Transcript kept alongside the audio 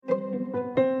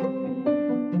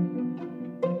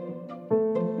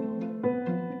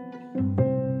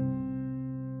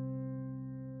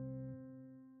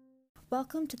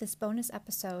Welcome to this bonus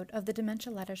episode of the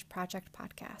Dementia Letters Project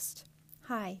podcast.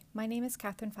 Hi, my name is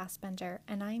Catherine Fassbender,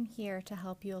 and I am here to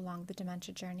help you along the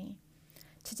dementia journey.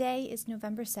 Today is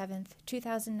November 7th,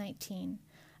 2019,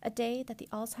 a day that the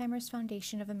Alzheimer's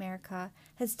Foundation of America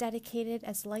has dedicated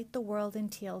as Light the World in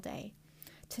Teal Day.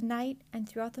 Tonight and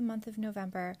throughout the month of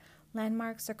November,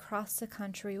 landmarks across the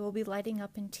country will be lighting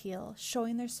up in teal,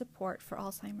 showing their support for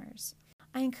Alzheimer's.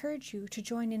 I encourage you to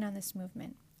join in on this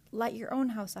movement. Light your own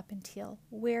house up in teal,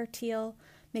 wear teal,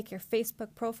 make your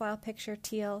Facebook profile picture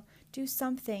teal, do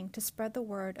something to spread the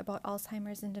word about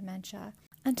Alzheimer's and dementia.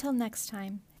 Until next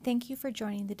time, thank you for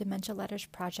joining the Dementia Letters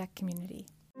Project community.